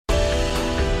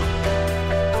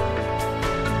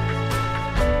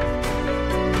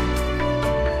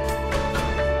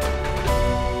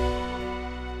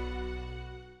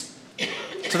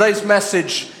Today's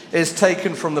message is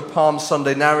taken from the Palm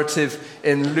Sunday narrative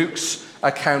in Luke's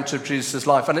account of Jesus'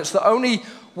 life. And it's the only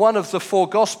one of the four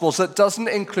Gospels that doesn't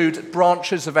include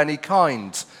branches of any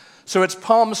kind. So it's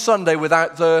Palm Sunday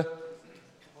without the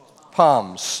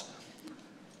palms.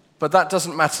 But that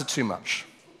doesn't matter too much.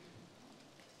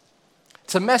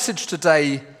 It's a message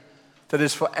today that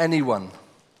is for anyone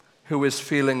who is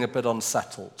feeling a bit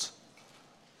unsettled.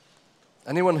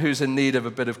 Anyone who's in need of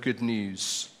a bit of good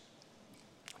news.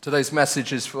 Today's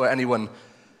message is for anyone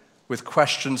with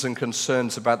questions and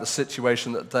concerns about the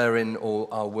situation that they're in or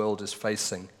our world is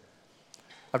facing.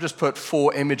 I've just put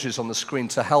 4 images on the screen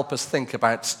to help us think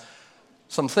about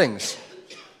some things.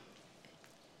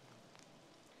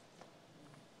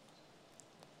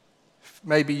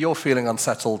 Maybe you're feeling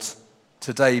unsettled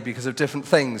today because of different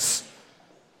things,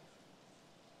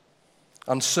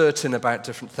 uncertain about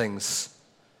different things,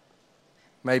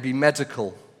 maybe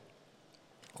medical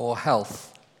or health.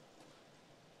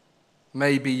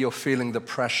 Maybe you're feeling the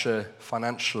pressure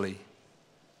financially.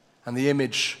 And the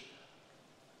image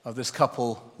of this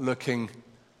couple looking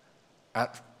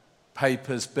at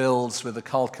papers, bills with a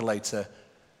calculator,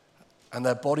 and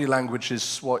their body language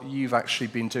is what you've actually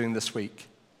been doing this week.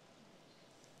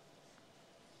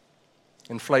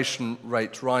 Inflation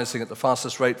rate rising at the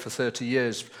fastest rate for 30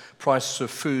 years. Prices of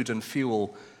food and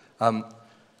fuel,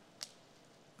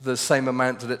 the same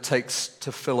amount that it takes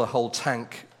to fill a whole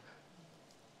tank.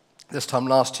 This time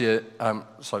last year,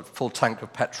 full tank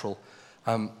of petrol.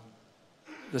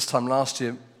 This time last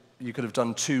year, you could have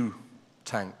done 2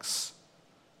 tanks.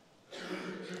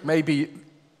 Maybe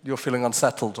you're feeling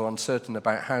unsettled or uncertain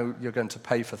about how you're going to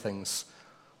pay for things,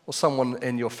 or someone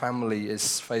in your family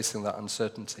is facing that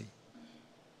uncertainty.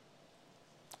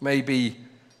 Maybe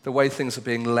the way things are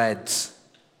being led,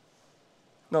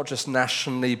 not just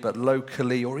nationally, but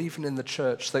locally, or even in the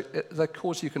church, they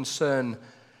cause you concern,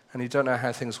 and you don't know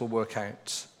how things will work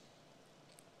out.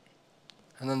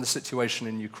 And then the situation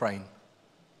in Ukraine,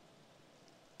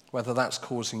 whether that's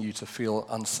causing you to feel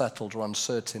unsettled or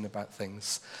uncertain about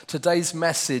things. Today's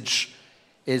message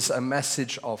is a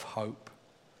message of hope,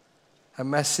 a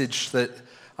message that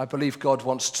I believe God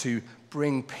wants to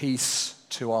bring peace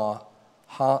to our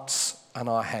hearts and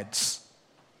our heads,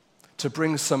 to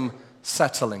bring some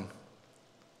settling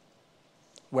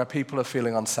where people are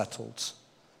feeling unsettled.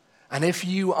 And if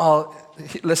you are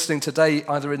listening today,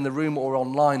 either in the room or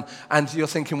online, and you're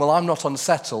thinking, well, I'm not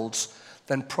unsettled,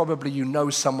 then probably you know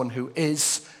someone who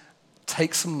is.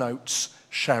 Take some notes,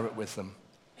 share it with them.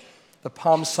 The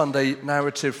Palm Sunday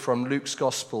narrative from Luke's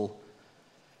Gospel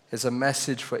is a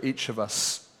message for each of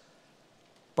us,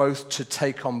 both to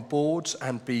take on board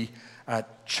and be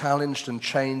challenged and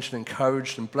changed and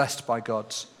encouraged and blessed by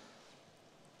God,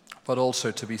 but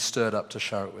also to be stirred up to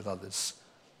share it with others.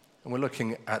 And we're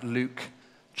looking at Luke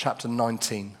chapter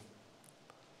 19.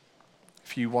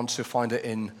 If you want to find it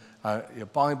in your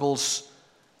Bibles,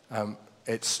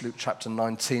 it's Luke chapter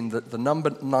 19. The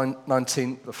number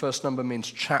 19, the first number means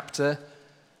chapter,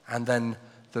 and then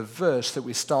the verse that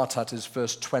we start at is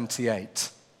verse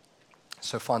 28.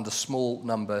 So find the small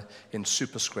number in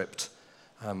superscript,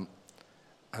 and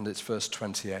it's verse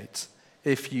 28.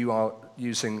 If you are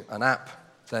using an app,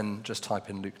 then just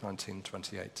type in Luke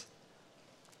 19:28.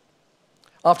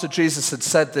 After Jesus had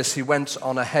said this, he went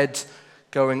on ahead,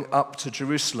 going up to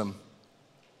Jerusalem.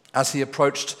 As he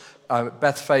approached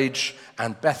Bethphage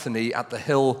and Bethany at the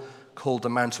hill called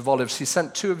the Mount of Olives, he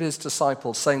sent 2 of his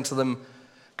disciples, saying to them,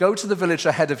 "Go to the village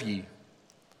ahead of you,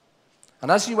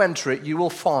 and as you enter it, you will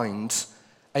find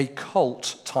a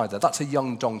colt tied there." That's a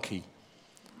young donkey,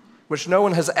 which no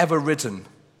one has ever ridden.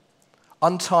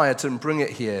 Untie it and bring it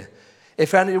here.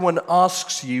 If anyone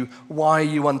asks you, "Why are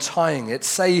you untying it?"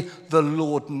 say, "The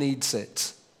Lord needs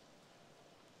it."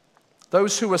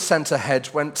 Those who were sent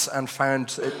ahead went and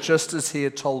found it just as he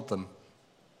had told them.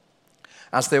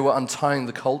 As they were untying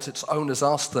the colt, its owners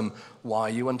asked them, "Why are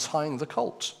you untying the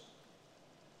colt?"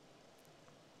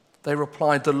 They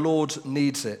replied, "The Lord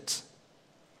needs it."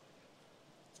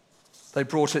 They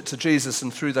brought it to Jesus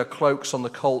and threw their cloaks on the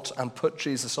colt and put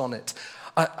Jesus on it.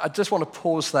 I just want to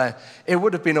pause there. It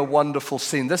would have been a wonderful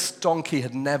scene. This donkey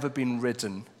had never been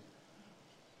ridden.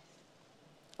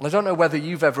 And I don't know whether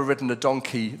you've ever ridden a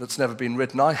donkey that's never been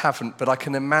ridden. I haven't, but I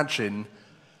can imagine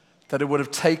that it would have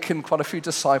taken quite a few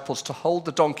disciples to hold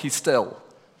the donkey still.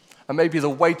 And maybe the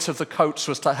weight of the coats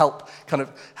was to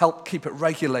help keep it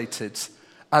regulated.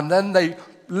 And then they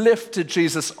lifted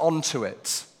Jesus onto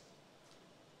it.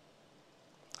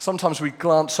 Sometimes we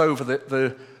glance over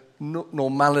the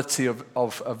normality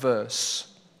of a verse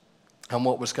and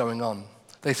what was going on.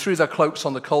 They threw their cloaks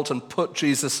on the colt and put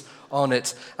Jesus on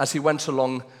it as he went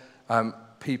along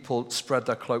people spread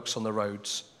their cloaks on the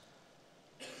roads.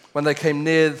 When they came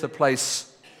near the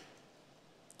place,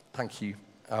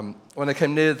 when they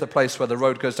came near the place where the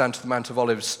road goes down to the Mount of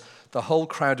Olives, the whole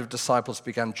crowd of disciples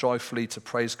began joyfully to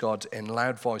praise God in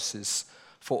loud voices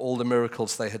for all the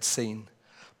miracles they had seen.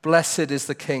 Blessed is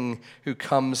the King who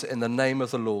comes in the name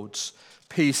of the Lord.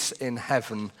 Peace in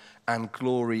heaven and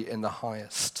glory in the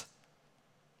highest.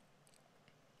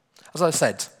 As I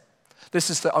said, this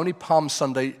is the only Palm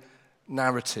Sunday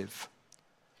narrative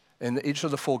in each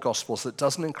of the four Gospels that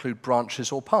doesn't include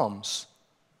branches or palms.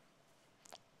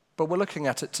 But we're looking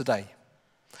at it today.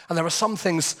 And there are some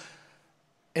things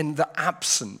in the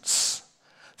absence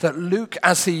that Luke,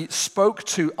 as he spoke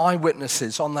to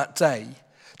eyewitnesses on that day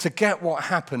to get what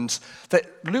happened, that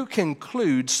Luke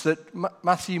includes that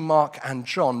Matthew, Mark, and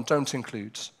John don't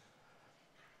include.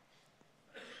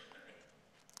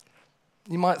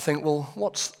 You might think, well,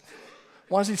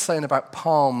 why is he saying about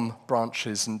palm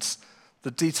branches and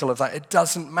the detail of that? It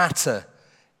doesn't matter.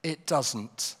 It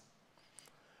doesn't.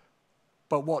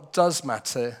 But what does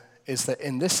matter is that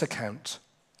in this account,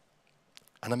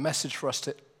 and a message for us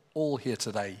to all here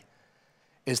today,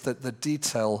 is that the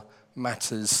detail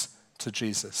matters to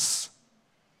Jesus.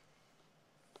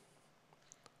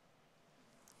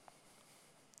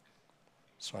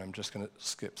 Sorry, I'm just going to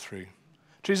skip through.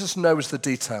 Jesus knows the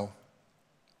detail.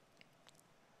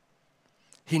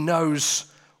 He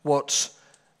knows what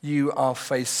you are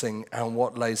facing and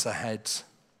what lays ahead.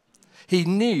 He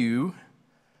knew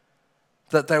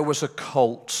that there was a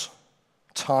colt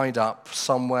tied up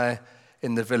somewhere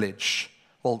in the village,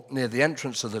 well, near the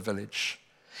entrance of the village.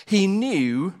 He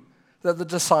knew that the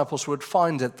disciples would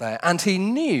find it there, and he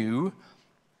knew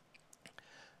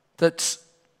that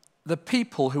the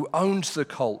people who owned the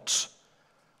colt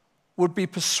would be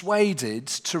persuaded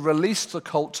to release the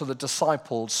colt to the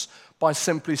disciples by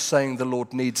simply saying the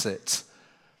Lord needs it.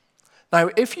 Now,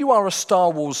 if you are a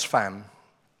Star Wars fan,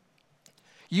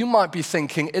 you might be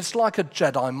thinking it's like a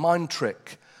Jedi mind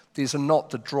trick. These are not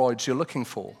the droids you're looking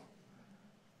for.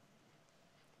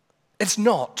 It's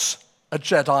not a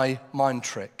Jedi mind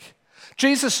trick.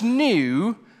 Jesus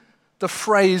knew the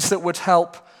phrase that would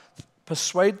help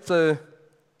persuade the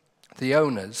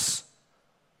owners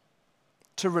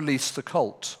to release the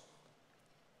colt.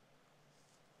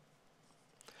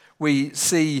 We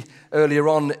see earlier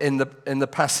on in the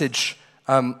passage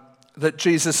that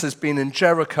Jesus has been in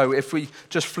Jericho. If we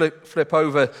just flip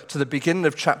over to the beginning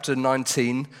of chapter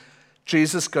 19,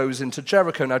 Jesus goes into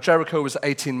Jericho. Now, Jericho was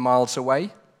 18 miles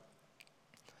away,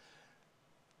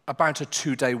 about a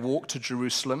 2-day walk to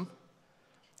Jerusalem.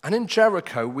 And in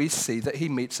Jericho, we see that he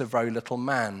meets a very little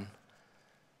man.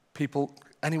 People,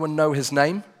 anyone know his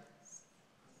name?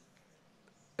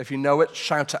 If you know it,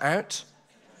 shout it out.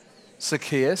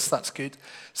 Zacchaeus, that's good.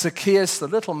 Zacchaeus, the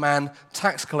little man,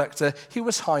 tax collector, he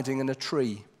was hiding in a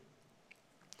tree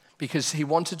because he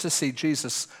wanted to see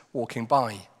Jesus walking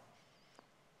by.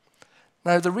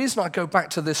 Now, the reason I go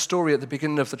back to this story at the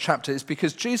beginning of the chapter is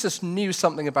because Jesus knew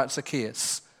something about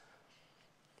Zacchaeus.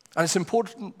 And it's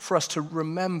important for us to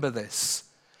remember this.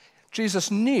 Jesus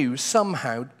knew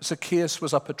somehow Zacchaeus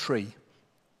was up a tree.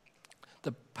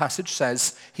 The passage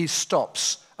says he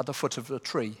stops at the foot of the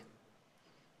tree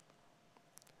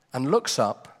and looks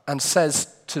up and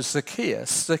says to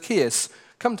Zacchaeus, Zacchaeus,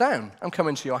 come down, I'm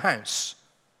coming to your house.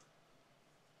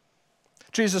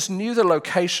 Jesus knew the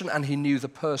location and he knew the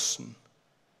person.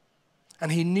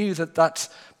 And he knew that that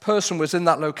person was in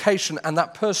that location and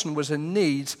that person was in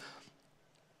need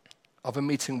of a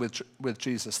meeting with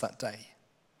Jesus that day.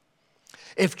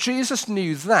 If Jesus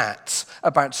knew that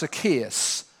about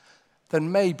Zacchaeus,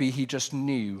 then maybe he just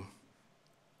knew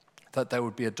that there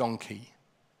would be a donkey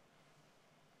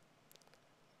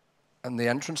and the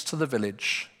entrance to the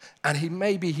village, and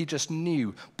maybe he just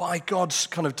knew by God's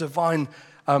kind of divine,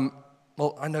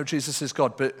 well, I know Jesus is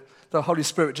God, but the Holy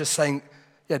Spirit just saying,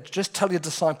 yeah, just tell your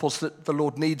disciples that the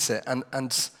Lord needs it,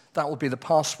 and that will be the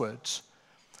password.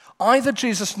 Either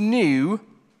Jesus knew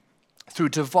through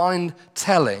divine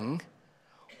telling,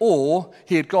 or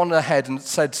he had gone ahead and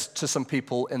said to some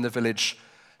people in the village,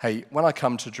 hey, when I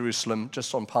come to Jerusalem,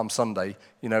 just on Palm Sunday,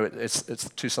 you know, it's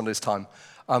 2 Sundays' time,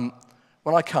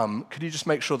 when I come, could you just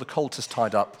make sure the colt is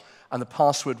tied up and the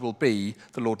password will be,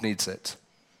 the Lord needs it.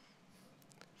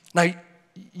 Now,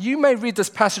 you may read this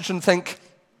passage and think,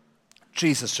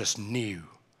 Jesus just knew.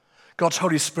 God's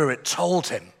Holy Spirit told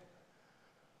him.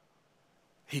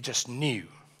 He just knew.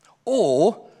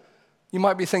 Or you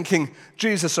might be thinking,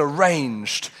 Jesus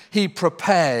arranged, he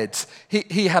prepared,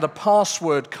 he had a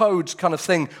password code kind of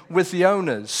thing with the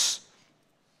owners.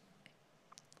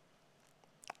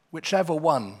 Whichever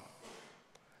one,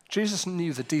 Jesus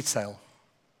knew the detail.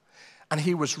 And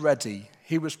he was ready.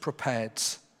 He was prepared.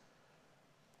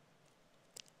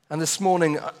 And this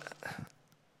morning,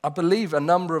 I believe a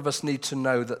number of us need to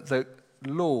know that the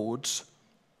Lord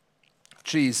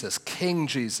Jesus, King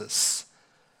Jesus,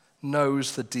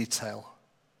 knows the detail.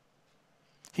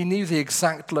 He knew the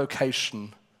exact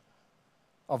location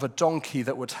of a donkey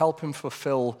that would help him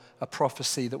fulfill a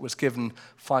prophecy that was given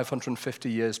 550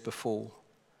 years before.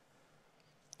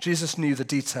 Jesus knew the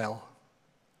detail.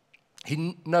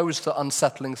 He knows the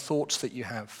unsettling thoughts that you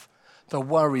have, the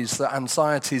worries, the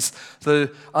anxieties,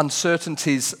 the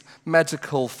uncertainties,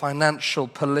 medical, financial,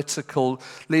 political,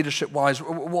 leadership-wise,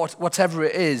 whatever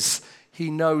it is,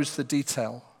 he knows the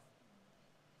detail.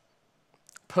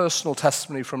 Personal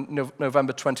testimony from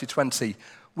November 2020,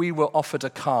 we were offered a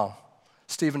car.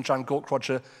 Steve and Jan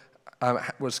Gorkroger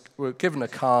were given a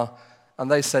car,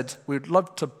 and they said, we'd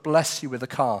love to bless you with a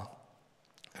car.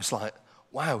 It's like,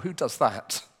 wow, who does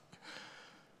that?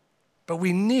 But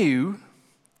we knew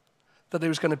that it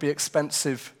was going to be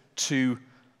expensive to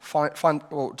find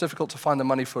or difficult to find the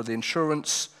money for the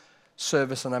insurance,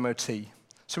 service, and MOT.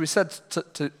 So we said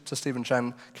to Steve and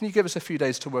Jan, can you give us a few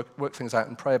days to work things out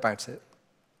and pray about it?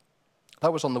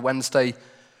 That was on the Wednesday.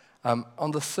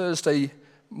 On the Thursday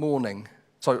morning,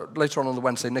 so later on the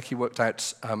Wednesday, Nikki worked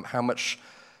out how much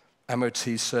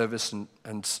MOT service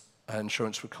and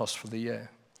insurance would cost for the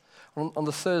year. On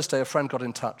the Thursday, a friend got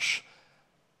in touch,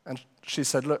 and she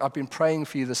said, look, I've been praying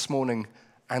for you this morning,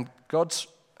 and God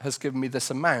has given me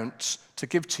this amount to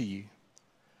give to you.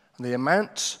 And the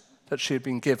amount that she had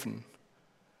been given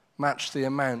matched the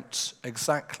amount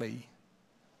exactly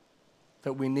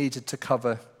that we needed to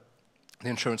cover the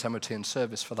insurance, MOT, and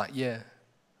service for that year.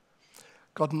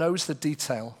 God knows the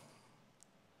detail.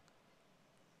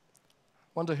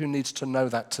 Wonder who needs to know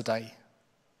that today.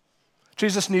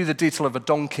 Jesus knew the detail of a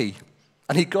donkey,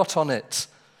 and he got on it.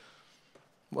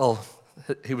 Well,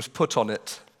 he was put on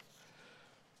it.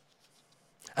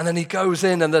 And then he goes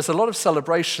in, and there's a lot of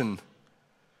celebration.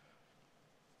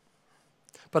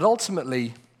 But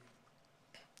ultimately,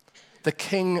 the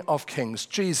King of Kings,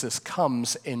 Jesus,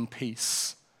 comes in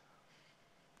peace.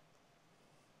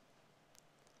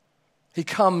 He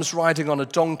comes riding on a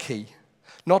donkey,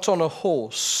 not on a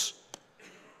horse.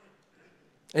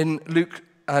 In Luke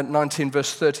 19,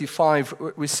 verse 35,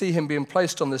 we see him being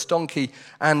placed on this donkey,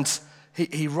 and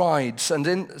he rides. And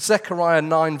in Zechariah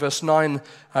 9, verse 9,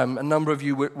 a number of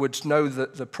you would know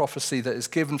the prophecy that is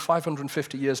given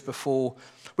 550 years before,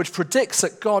 which predicts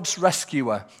that God's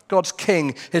rescuer, God's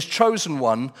king, his chosen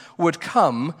one, would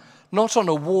come not on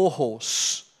a war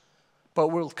horse, but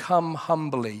will come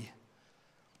humbly,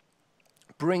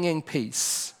 bringing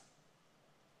peace,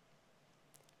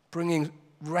 bringing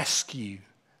rescue,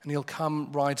 and he'll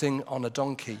come riding on a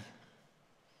donkey.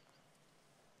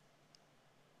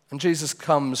 And Jesus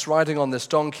comes riding on this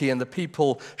donkey, and the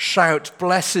people shout,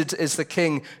 "Blessed is the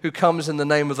King who comes in the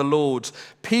name of the Lord.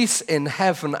 Peace in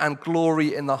heaven and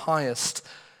glory in the highest."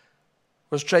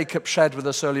 As Jacob shared with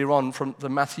us earlier on from the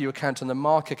Matthew account and the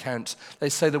Mark account, they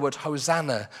say the word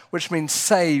Hosanna, which means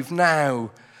save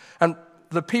now. And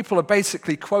the people are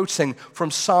basically quoting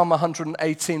from Psalm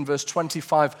 118, verse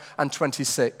 25 and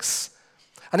 26.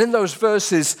 And in those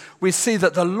verses, we see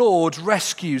that the Lord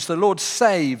rescues, the Lord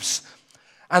saves,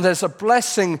 and there's a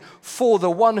blessing for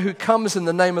the one who comes in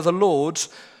the name of the Lord.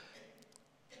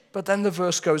 But then the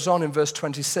verse goes on in verse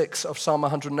 26 of Psalm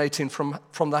 118,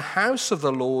 from the house of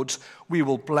the Lord we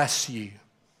will bless you.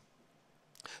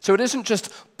 So it isn't just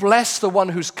bless the one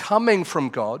who's coming from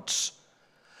God,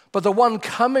 but the one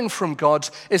coming from God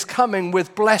is coming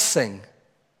with blessing.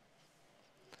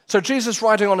 So Jesus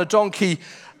riding on a donkey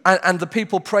and the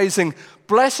people praising,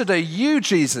 "Blessed are you,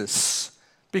 Jesus,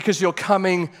 because you're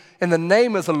coming in the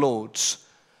name of the Lord."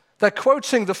 They're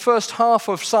quoting the first half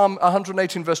of Psalm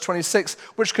 118, verse 26,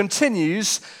 which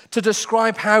continues to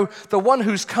describe how the one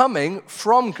who's coming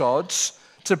from God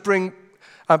to bring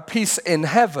peace in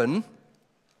heaven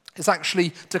is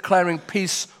actually declaring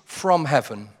peace from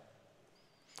heaven.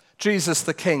 Jesus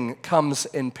the King comes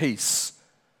in peace.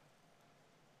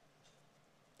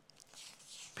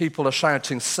 People are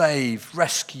shouting, "Save,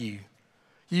 rescue.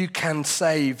 You can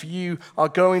save. You are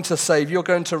going to save. You're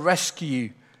going to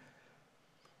rescue."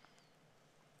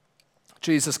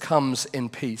 Jesus comes in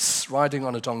peace, riding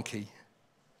on a donkey.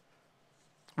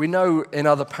 We know in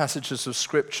other passages of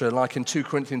Scripture, like in 2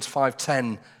 Corinthians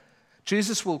 5:10,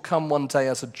 Jesus will come one day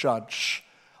as a judge.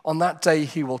 On that day,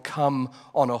 he will come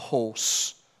on a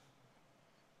horse.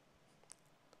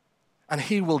 And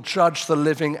he will judge the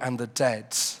living and the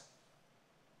dead.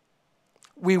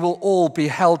 We will all be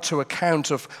held to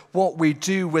account of what we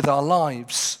do with our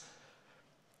lives.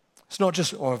 It's not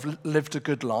just, oh, I've lived a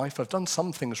good life, I've done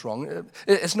some things wrong.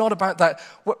 It's not about that,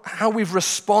 how we've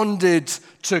responded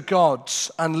to God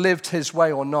and lived his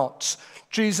way or not.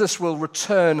 Jesus will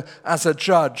return as a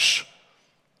judge.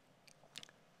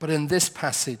 But in this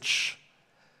passage,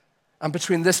 and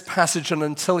between this passage and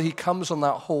until he comes on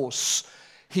that horse,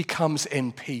 he comes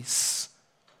in peace.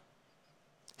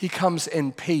 He comes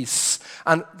in peace.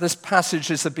 And this passage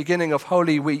is the beginning of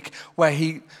Holy Week, where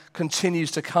he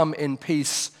continues to come in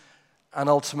peace. And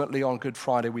ultimately on Good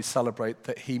Friday, we celebrate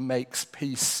that he makes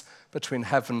peace between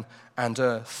heaven and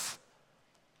earth.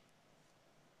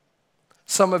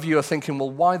 Some of you are thinking,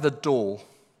 well, why the door?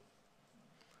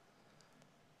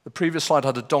 The previous slide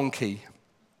had a donkey.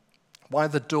 Why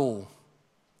the door?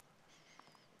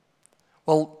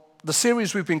 Well, the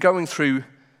series we've been going through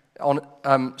on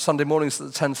Sunday mornings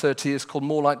at 10:30 is called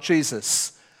More Like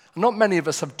Jesus. And not many of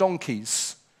us have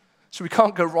donkeys. So we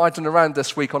can't go riding around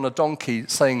this week on a donkey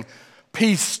saying,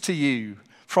 peace to you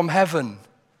from heaven.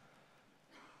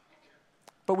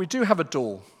 But we do have a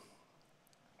door.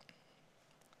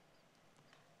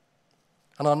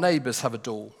 And our neighbors have a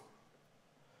door.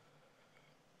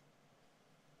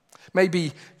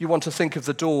 Maybe you want to think of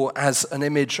the door as an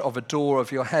image of a door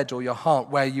of your head or your heart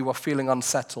where you are feeling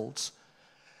unsettled.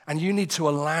 And you need to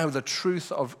allow the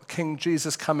truth of King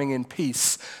Jesus coming in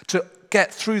peace to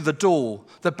get through the door,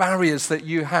 the barriers that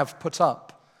you have put up.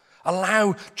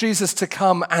 Allow Jesus to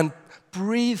come and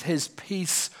breathe his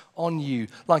peace on you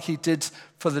like he did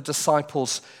for the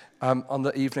disciples on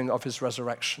the evening of his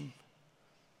resurrection.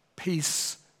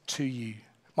 Peace to you.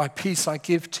 My peace I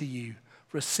give to you.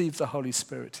 Receive the Holy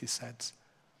Spirit, he said.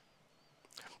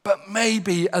 But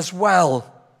maybe as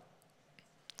well,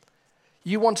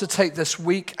 you want to take this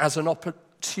week as an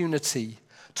opportunity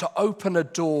to open a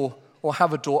door or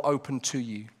have a door open to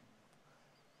you.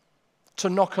 To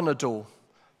knock on a door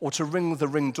or to ring the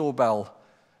Ring doorbell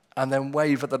and then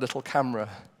wave at the little camera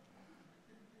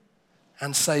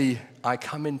and say, I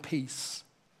come in peace.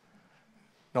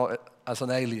 Not as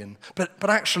an alien, but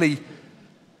actually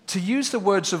to use the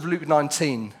words of Luke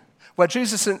 19,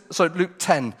 Luke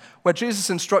 10, where Jesus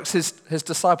instructs his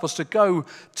disciples to go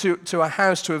to a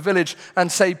house, to a village, and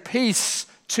say, peace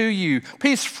to you,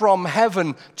 peace from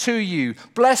heaven to you,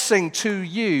 blessing to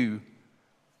you.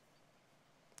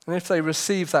 And if they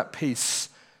receive that peace,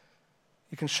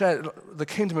 you can share, the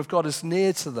kingdom of God is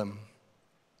near to them.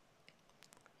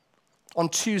 On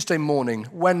Tuesday morning,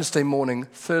 Wednesday morning,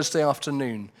 Thursday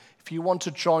afternoon, if you want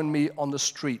to join me on the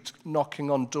street, knocking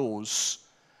on doors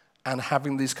and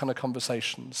having these kind of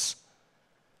conversations,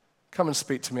 come and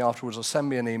speak to me afterwards or send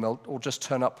me an email or just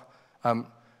turn up about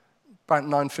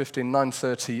 9:15,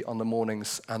 9:30 on the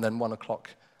mornings and then 1 o'clock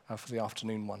for the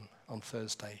afternoon one on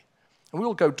Thursday. And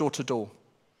we'll go door to door.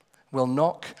 We'll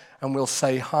knock and we'll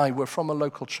say, hi, we're from a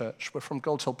local church. We're from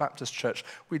Gold Hill Baptist Church.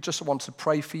 We just want to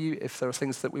pray for you if there are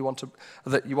things that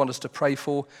that you want us to pray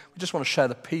for. We just want to share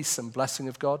the peace and blessing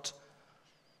of God.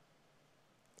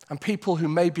 And people who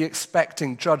may be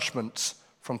expecting judgment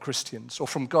from Christians or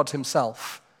from God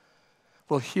himself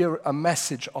will hear a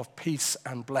message of peace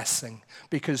and blessing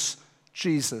because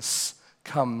Jesus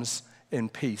comes in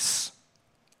peace.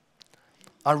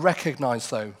 I recognize,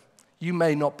 though, you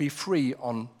may not be free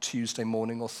on Tuesday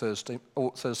morning or Thursday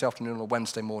afternoon or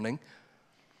Wednesday morning,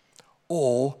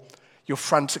 or you're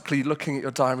frantically looking at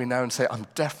your diary now and say, I'm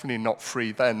definitely not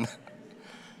free then.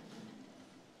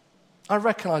 I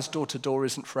recognize door-to-door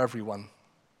isn't for everyone,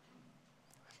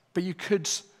 but you could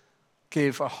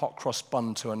give a hot cross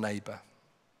bun to a neighbor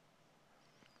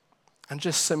and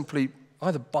just simply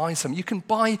either buy some. You can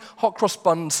buy hot cross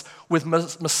buns with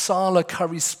masala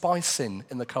curry spice in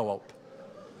the co-op.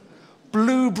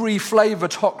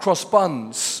 Blueberry-flavored hot cross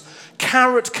buns,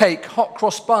 carrot cake hot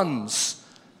cross buns.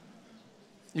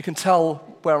 You can tell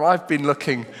where I've been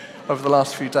looking over the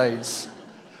last few days.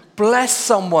 Bless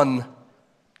someone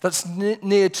that's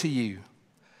near to you.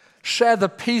 Share the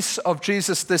peace of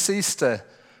Jesus this Easter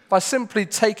by simply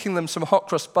taking them some hot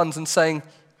cross buns and saying,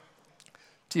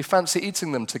 do you fancy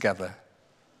eating them together?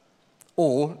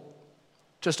 Or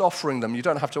just offering them. You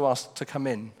don't have to ask to come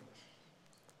in.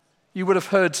 You would have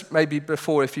heard maybe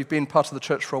before, if you've been part of the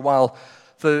church for a while,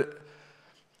 the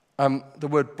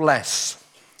word bless.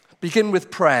 Begin with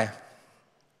prayer.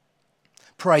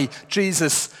 Pray,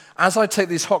 Jesus, as I take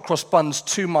these hot cross buns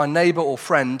to my neighbor or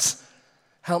friend,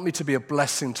 help me to be a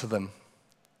blessing to them.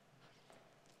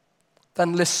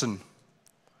 Then listen.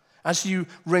 As you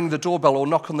ring the doorbell or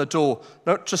knock on the door,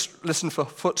 don't just listen for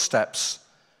footsteps,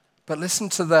 but listen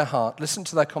to their heart, listen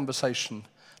to their conversation.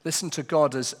 Listen to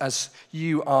God as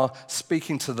you are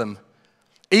speaking to them.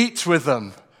 Eat with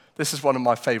them. This is one of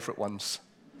my favorite ones.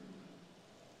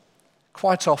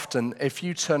 quite often, if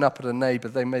you turn up at a neighbor,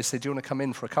 they may say, do you want to come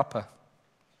in for a cuppa?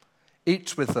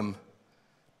 Eat with them,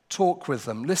 talk with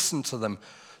them, listen to them,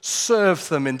 serve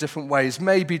them in different ways.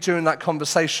 Maybe during that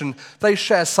conversation, they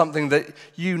share something that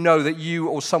you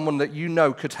or someone that you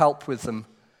know could help with them.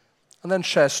 And then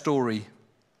share story.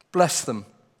 Bless them.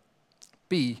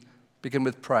 B, begin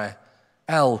with prayer.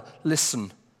 L,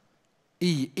 listen.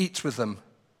 E, eat with them.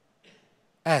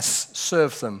 S,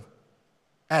 serve them.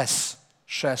 S,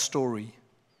 share story.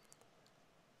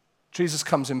 Jesus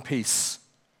comes in peace.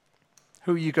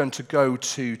 Who are you going to go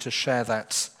to share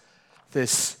that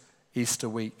this Easter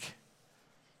week?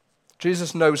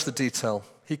 Jesus knows the detail.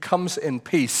 He comes in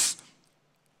peace,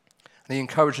 and he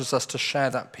encourages us to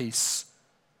share that peace.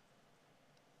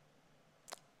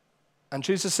 And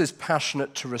Jesus is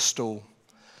passionate to restore.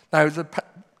 Now,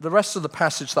 the rest of the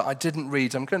passage that I didn't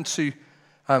read, I'm going to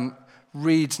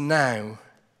read now.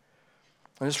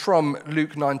 And it's from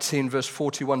Luke 19, verse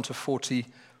 41 to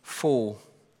 44.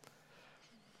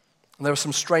 And there are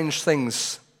some strange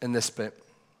things in this bit.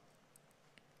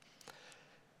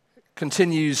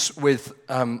 Continues with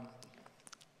some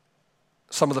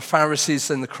of the Pharisees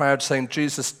in the crowd saying,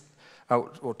 Jesus,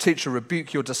 or teacher,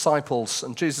 rebuke your disciples.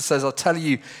 And Jesus says, I'll tell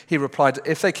you, he replied,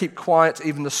 if they keep quiet,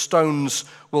 even the stones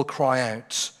will cry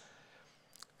out.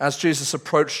 As Jesus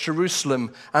approached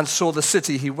Jerusalem and saw the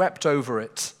city, he wept over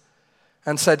it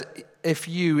and said, if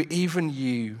you, even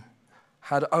you,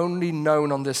 had only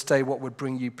known on this day what would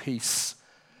bring you peace,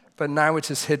 but now it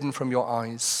is hidden from your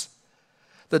eyes.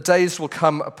 The days will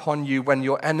come upon you when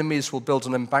your enemies will build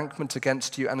an embankment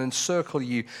against you and encircle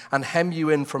you and hem you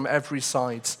in from every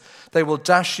side. They will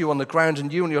dash you on the ground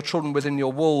and you and your children within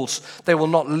your walls. They will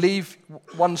not leave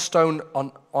one stone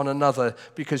on another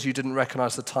because you didn't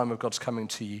recognize the time of God's coming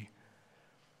to you.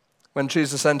 When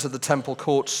Jesus entered the temple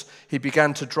courts, he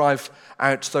began to drive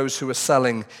out those who were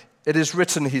selling. It is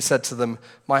written, he said to them,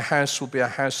 my house will be a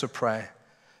house of prayer,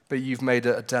 but you've made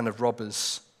it a den of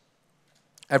robbers.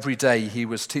 Every day he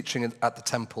was teaching at the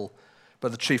temple,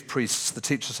 but the chief priests, the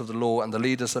teachers of the law, and the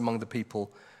leaders among the people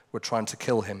were trying to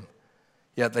kill him.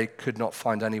 Yet they could not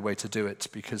find any way to do it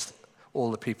because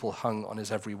all the people hung on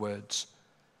his every word.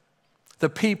 The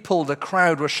people, the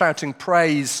crowd were shouting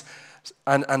praise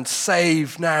and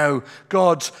save now.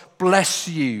 God bless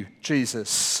you,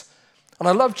 Jesus. And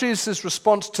I love Jesus'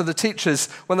 response to the teachers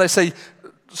when they say,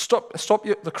 stop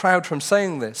the crowd from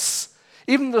saying this.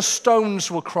 Even the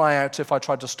stones will cry out if I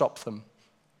try to stop them.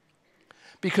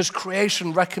 Because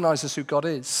creation recognizes who God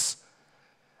is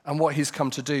and what he's come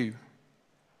to do.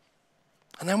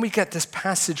 And then we get this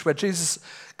passage where Jesus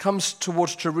comes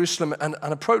towards Jerusalem and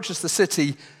approaches the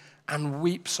city and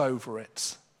weeps over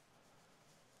it.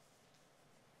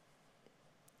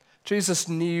 Jesus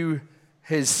knew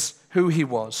who he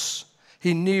was.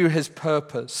 He knew his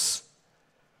purpose.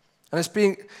 And it's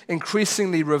being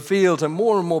increasingly revealed, and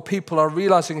more people are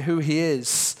realizing who he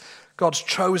is. God's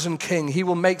chosen king. He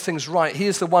will make things right. He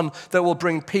is the one that will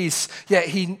bring peace. Yet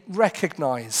he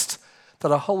recognized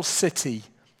that a whole city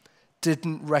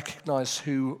didn't recognize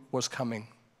who was coming.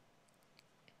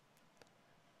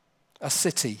 A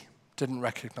city didn't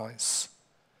recognize.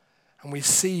 And we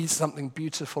see something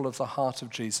beautiful of the heart of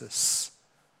Jesus.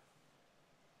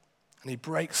 And he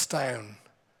breaks down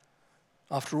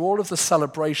after all of the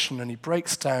celebration, and he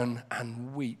breaks down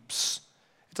and weeps.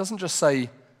 It doesn't just say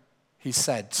he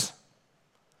said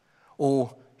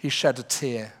or he shed a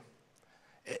tear.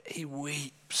 He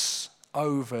weeps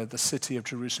over the city of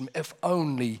Jerusalem. If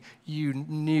only you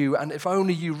knew, and if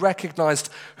only you recognized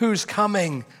who's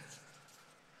coming.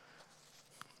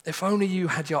 If only you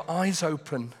had your eyes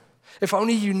open. If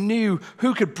only you knew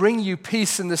who could bring you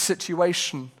peace in this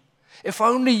situation. If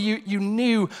only you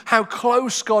knew how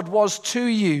close God was to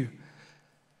you,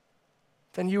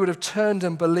 then you would have turned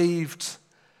and believed.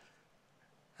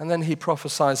 And then he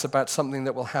prophesies about something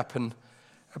that will happen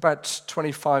about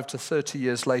 25 to 30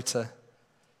 years later.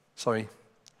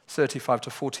 35 to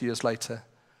 40 years later,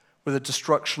 with the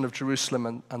destruction of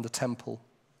Jerusalem and the temple.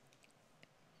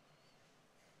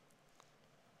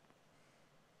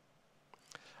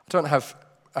 I don't have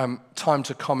time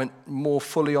to comment more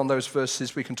fully on those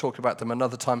verses. We can talk about them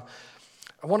another time.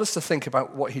 I want us to think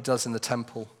about what he does in the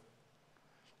temple,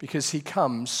 because he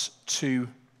comes to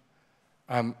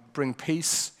bring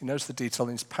peace. He knows the detail,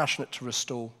 and he's passionate to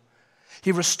restore.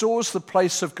 He restores the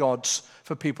place of God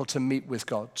for people to meet with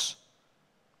God.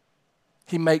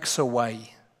 He makes a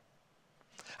way.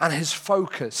 And his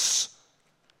focus,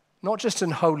 not just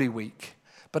in Holy Week,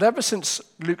 but ever since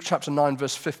Luke chapter 9,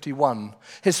 verse 51,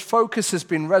 his focus has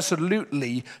been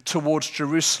resolutely towards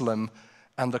Jerusalem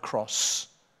and the cross.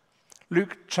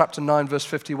 Luke chapter 9, verse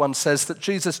 51 says that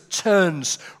Jesus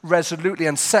turns resolutely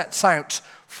and sets out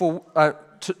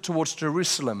towards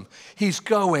Jerusalem. He's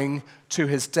going to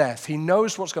his death. He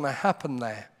knows what's going to happen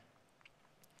there.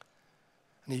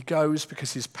 And he goes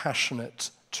because he's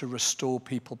passionate to restore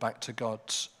people back to God.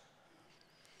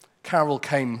 Carol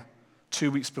came 2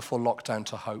 weeks before lockdown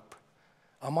to Hope.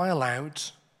 Am I allowed?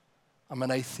 I'm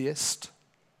an atheist.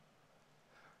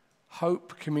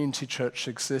 Hope Community Church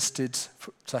existed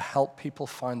to help people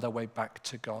find their way back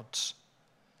to God.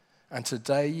 And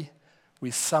today, we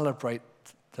celebrate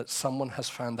that someone has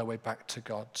found their way back to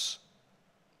God.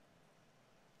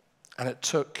 And it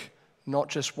took not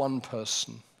just one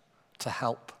person to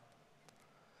help,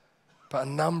 but a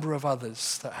number of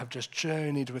others that have just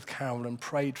journeyed with Carol and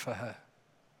prayed for her.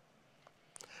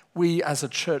 We as a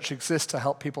church exist to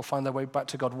help people find their way back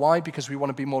to God. Why? Because we want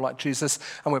to be more like Jesus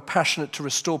and we're passionate to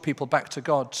restore people back to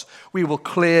God. We will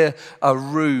clear a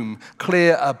room,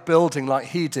 clear a building like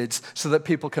he did so that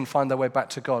people can find their way back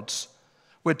to God.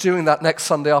 We're doing that next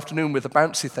Sunday afternoon with the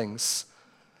bouncy things.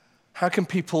 How can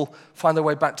people find their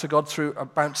way back to God through a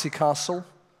bouncy castle?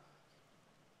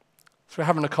 Through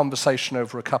having a conversation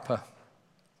over a cuppa,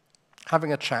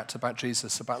 having a chat about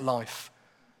Jesus, about life,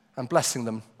 and blessing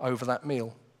them over that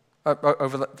meal.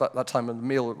 Over that time of the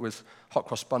meal with hot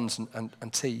cross buns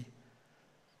and tea.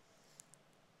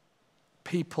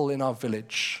 People in our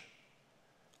village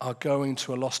are going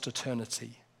to a lost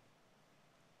eternity.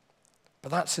 But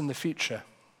that's in the future.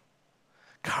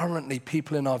 Currently,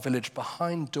 people in our village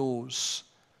behind doors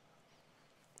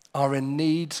are in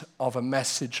need of a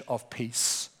message of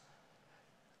peace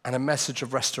and a message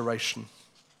of restoration.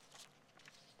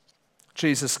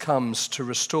 Jesus comes to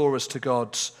restore us to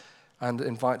God and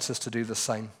invites us to do the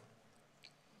same.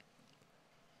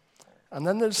 And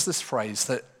then there's this phrase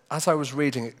that, as I was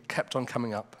reading, it kept on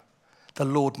coming up. The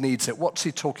Lord needs it. What's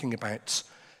he talking about?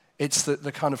 It's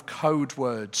the kind of code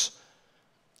words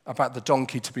about the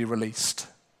donkey to be released.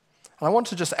 And I want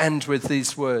to just end with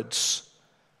these words.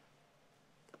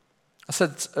 I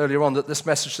said earlier on that this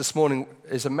message this morning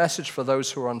is a message for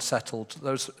those who are unsettled,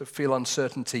 those who feel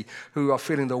uncertainty, who are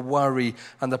feeling the worry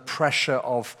and the pressure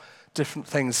of different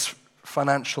things,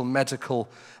 financial, medical,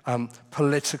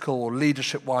 political, or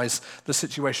leadership-wise, the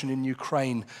situation in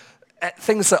Ukraine,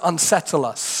 things that unsettle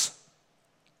us.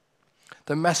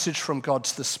 The message from God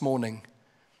this morning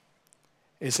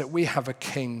is that we have a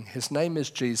king. His name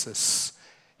is Jesus.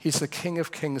 He's the King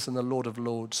of Kings and the Lord of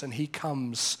Lords, and he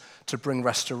comes to bring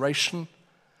restoration,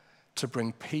 to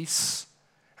bring peace,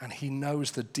 and he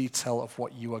knows the detail of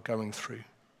what you are going through.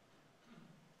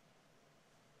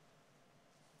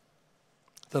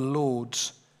 The Lord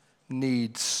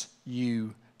needs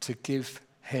you to give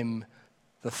him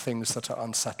the things that are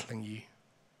unsettling you.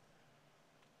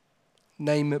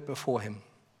 Name it before him.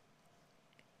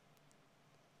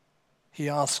 He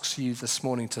asks you this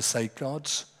morning to say,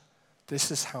 God,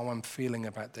 this is how I'm feeling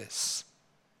about this.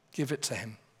 Give it to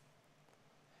him.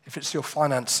 If it's your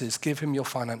finances, give him your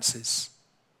finances.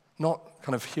 Not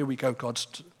kind of, here we go, God.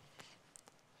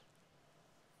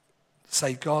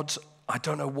 Say, God, I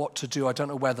don't know what to do. I don't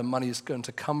know where the money is going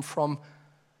to come from.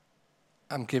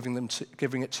 I'm giving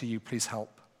it to you. Please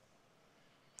help.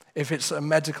 If it's a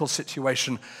medical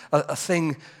situation, a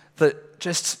thing that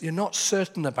just you're not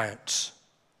certain about,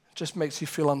 it just makes you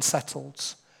feel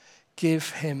unsettled,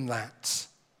 give him that.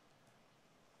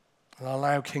 And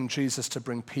allow King Jesus to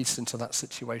bring peace into that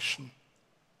situation.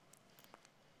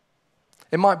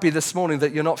 It might be this morning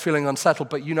that you're not feeling unsettled,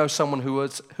 but you know someone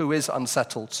who is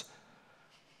unsettled.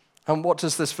 And what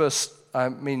does this verse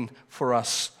mean for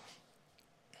us?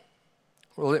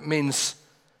 Well, it means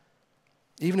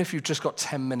even if you've just got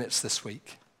 10 minutes this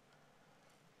week,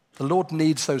 the Lord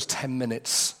needs those 10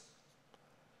 minutes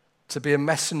to be a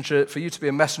messenger, for you to be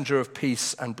a messenger of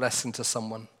peace and blessing to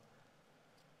someone.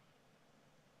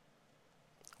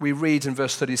 We read in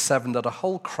verse 37 that a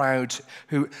whole crowd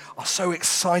who are so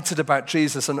excited about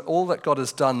Jesus and all that God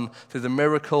has done through the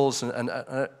miracles and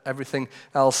everything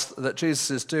else that Jesus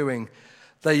is doing,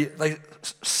 they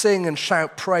sing and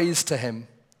shout praise to him.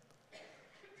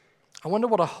 I wonder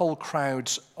what a whole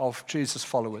crowd of Jesus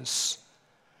followers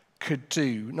could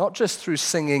do, not just through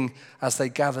singing as they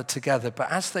gather together,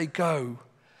 but as they go,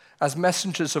 as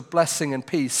messengers of blessing and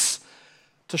peace,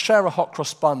 to share a hot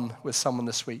cross bun with someone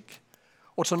this week,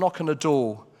 or to knock on a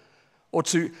door, or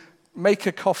to make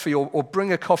a coffee or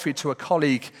bring a coffee to a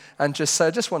colleague and just say,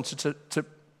 I just wanted to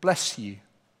bless you.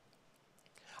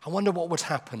 I wonder what would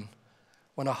happen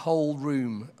when a whole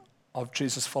room of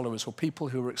Jesus followers or people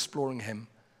who were exploring him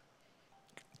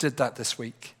did that this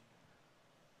week.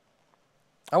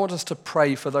 I want us to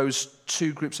pray for those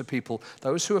two groups of people,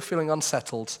 those who are feeling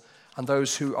unsettled and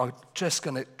those who are just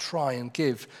going to try and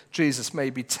give Jesus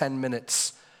maybe 10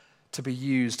 minutes to be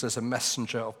used as a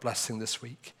messenger of blessing this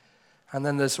week. And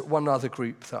then there's one other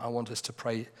group that I want us to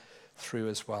pray through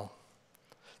as well.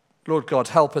 Lord God,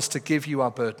 help us to give you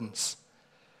our burdens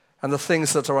and the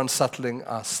things that are unsettling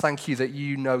us. Thank you that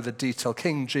you know the detail.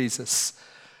 King Jesus,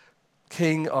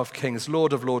 King of kings,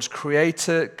 Lord of lords,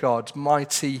 Creator God,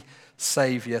 mighty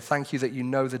Savior, thank you that you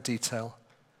know the detail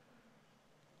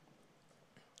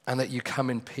and that you come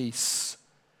in peace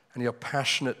and you're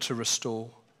passionate to restore.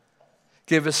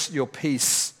 Give us your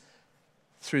peace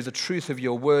through the truth of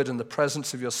your word and the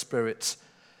presence of your Spirit.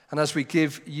 And as we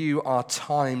give you our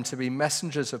time to be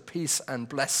messengers of peace and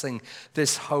blessing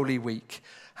this holy week,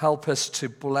 help us to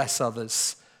bless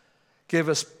others. Give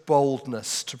us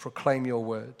boldness to proclaim your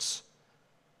words.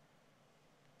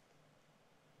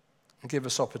 And give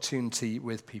us opportunity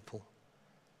with people.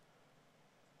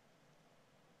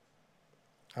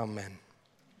 Amen.